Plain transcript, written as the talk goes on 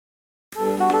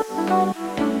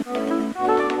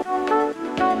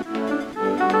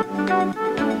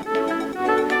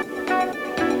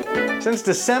Since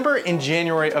December and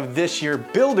January of this year,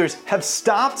 builders have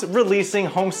stopped releasing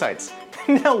home sites.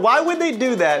 Now, why would they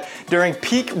do that during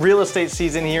peak real estate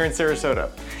season here in Sarasota?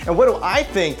 And what do I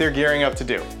think they're gearing up to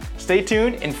do? Stay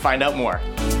tuned and find out more.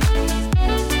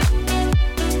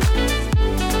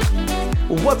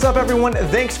 What's up, everyone?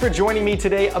 Thanks for joining me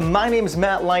today. My name's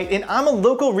Matt Light, and I'm a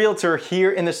local realtor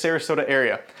here in the Sarasota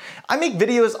area. I make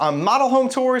videos on model home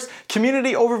tours,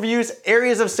 community overviews,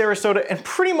 areas of Sarasota, and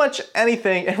pretty much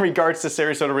anything in regards to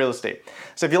Sarasota real estate.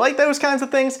 So if you like those kinds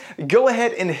of things, go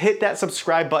ahead and hit that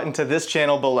subscribe button to this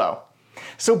channel below.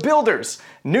 So builders,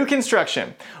 new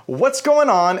construction, what's going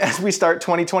on as we start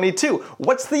 2022?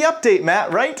 What's the update,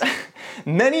 Matt, right?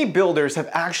 Many builders have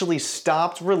actually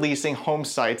stopped releasing home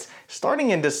sites starting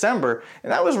in December,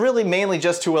 and that was really mainly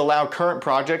just to allow current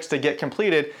projects to get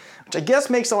completed, which I guess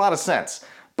makes a lot of sense.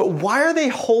 But why are they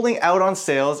holding out on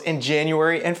sales in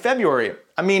January and February?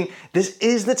 I mean, this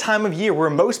is the time of year where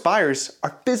most buyers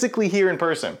are physically here in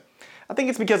person. I think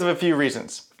it's because of a few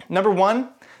reasons. Number one,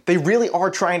 they really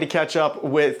are trying to catch up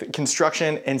with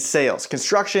construction and sales.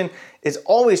 Construction is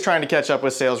always trying to catch up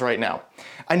with sales right now.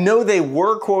 I know they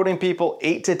were quoting people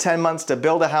 8 to 10 months to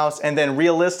build a house, and then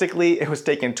realistically, it was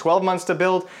taking 12 months to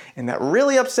build, and that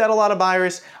really upset a lot of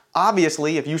buyers.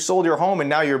 Obviously, if you sold your home and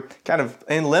now you're kind of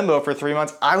in limbo for 3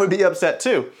 months, I would be upset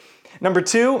too. Number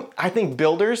two, I think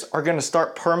builders are gonna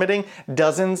start permitting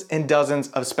dozens and dozens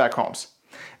of spec homes.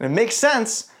 And it makes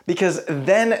sense because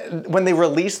then when they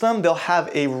release them, they'll have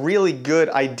a really good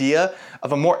idea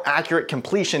of a more accurate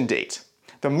completion date.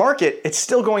 The market, it's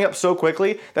still going up so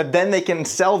quickly that then they can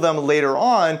sell them later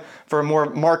on for a more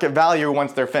market value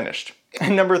once they're finished.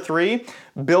 And number three,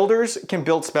 builders can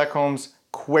build spec homes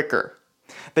quicker.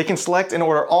 They can select and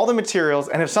order all the materials,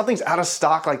 and if something's out of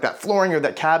stock like that flooring or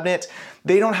that cabinet,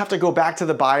 they don't have to go back to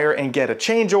the buyer and get a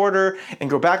change order and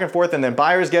go back and forth, and then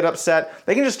buyers get upset.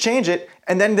 They can just change it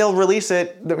and then they'll release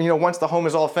it, once the home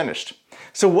is all finished.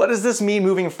 So what does this mean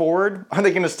moving forward? Are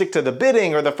they going to stick to the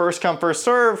bidding or the first come first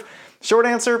serve? Short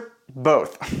answer,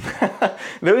 both.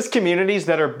 Those communities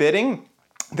that are bidding,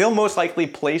 they'll most likely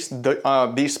place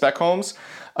these spec homes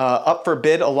up for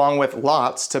bid along with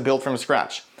lots to build from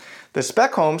scratch. The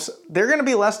spec homes, they're gonna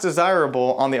be less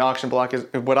desirable on the auction block is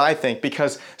what I think,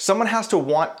 because someone has to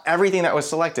want everything that was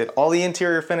selected, all the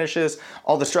interior finishes,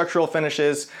 all the structural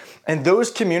finishes, and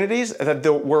those communities that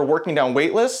were working down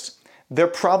wait lists, they're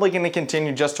probably gonna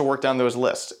continue just to work down those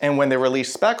lists. And when they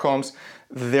release spec homes,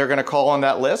 they're gonna call on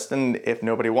that list, and if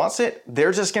nobody wants it,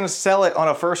 they're just gonna sell it on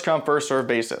a first come, first serve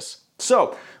basis.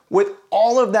 So with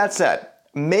all of that said,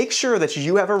 make sure that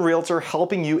you have a realtor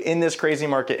helping you in this crazy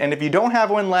market. And if you don't have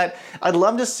one yet, I'd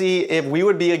love to see if we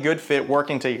would be a good fit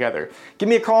working together. Give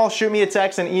me a call, shoot me a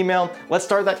text, an email. Let's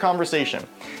start that conversation.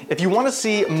 If you want to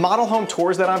see model home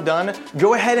tours that I've done,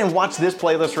 go ahead and watch this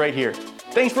playlist right here.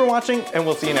 Thanks for watching, and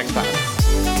we'll see you next time.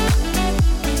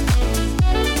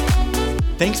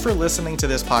 Thanks for listening to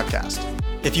this podcast.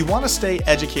 If you want to stay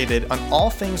educated on all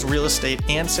things real estate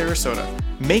and Sarasota,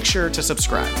 make sure to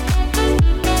subscribe.